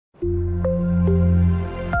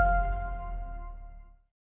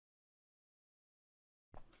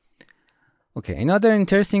Okay, another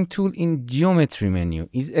interesting tool in geometry menu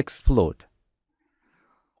is explode.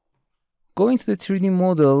 Go into the 3D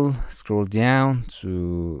model, scroll down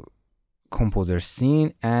to composer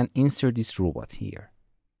scene and insert this robot here.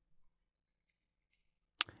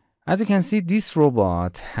 As you can see, this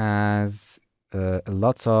robot has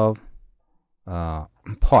lots of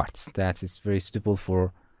parts that is very suitable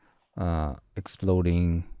for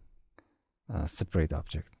exploding separate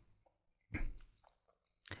object.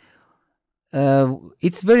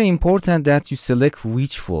 It's very important that you select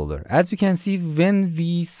which folder. As you can see, when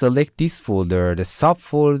we select this folder, the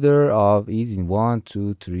subfolder of is in 1,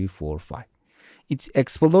 2, 3, 4, 5. It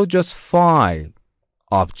explodes just 5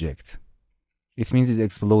 objects. It means it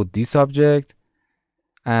explodes this object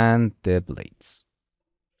and the blades.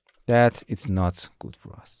 That it's not good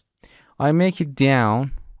for us. I make it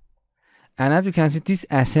down, and as you can see, this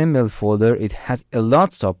assemble folder, it has a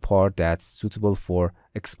lot of part that's suitable for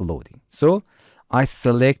exploding. So I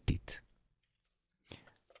select it,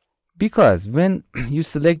 because when you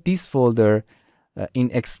select this folder in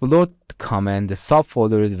explode command, the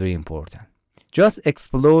subfolder is very important. Just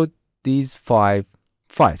explode these 5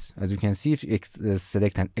 files. As you can see, if you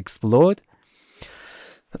select and explode,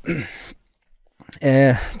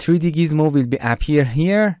 3D gizmo will be appear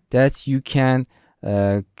here that you can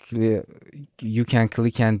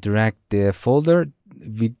click and drag the folder.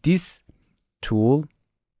 With this tool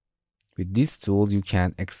you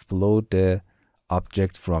can explode the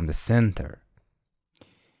object from the center.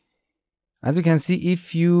 As you can see,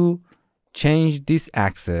 if you change this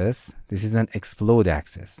axis, this is an explode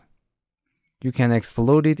axis. You can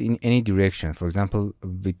explode it in any direction. For example,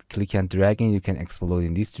 with click and dragging, you can explode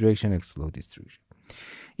in this direction, explode this direction.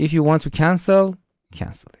 If you want to cancel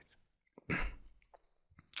it.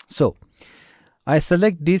 So I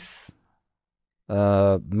select this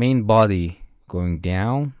main body going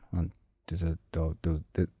down, and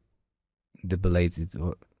the blades is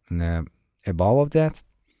above of that,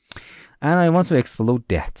 and I want to explode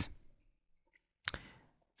that.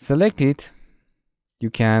 Select it. You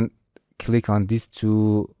can click on this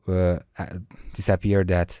to disappear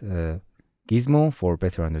that gizmo for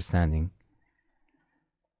better understanding.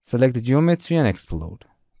 Select the geometry and explode.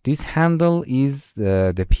 This handle is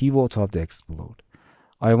the pivot of the explode.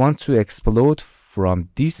 I want to explode from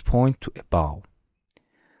this point to above.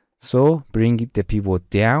 So bring the pivot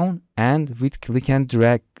down, and with click and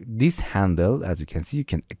drag this handle, as you can see, you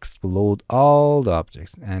can explode all the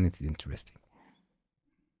objects, and it's interesting.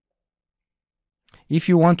 If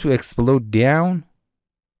you want to explode down,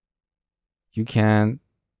 you can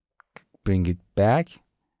bring it back,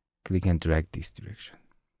 click and drag this direction.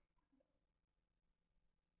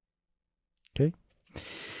 Okay.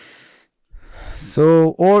 So,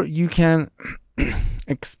 or you can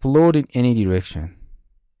explode in any direction.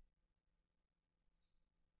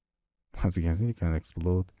 As you can see, you can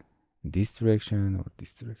explode in this direction or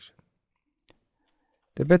this direction.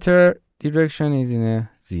 The better direction is in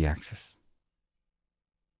a z-axis.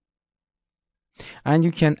 And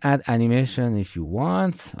you can add animation if you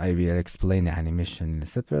want. I will explain the animation in a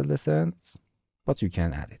separate lesson, but you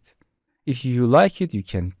can add it. If you like it, you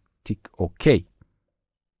can tick OK.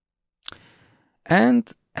 And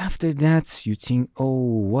after that, you think,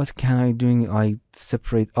 oh, what can I do? I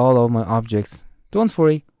separate all of my objects. Don't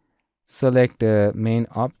worry. Select the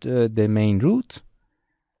main root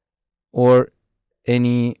or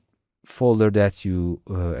any folder that you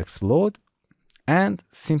explode, and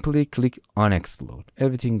simply click on explode.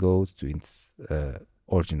 Everything goes to its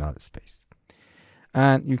original space.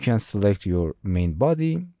 And you can select your main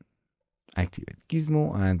body, activate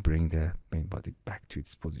gizmo, and bring the main body back to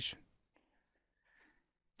its position.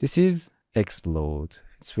 This is explode.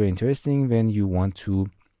 It's very interesting when you want to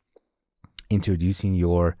introducing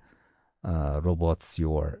your robots,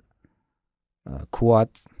 your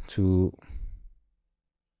quads to,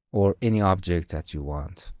 or any object that you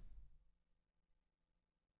want.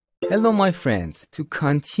 Hello my friends, to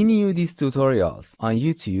continue these tutorials on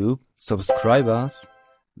YouTube, subscribe us,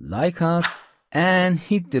 like us, and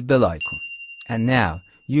hit the bell icon. And now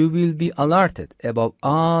you will be alerted about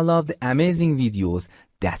all of the amazing videos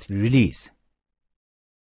that we release.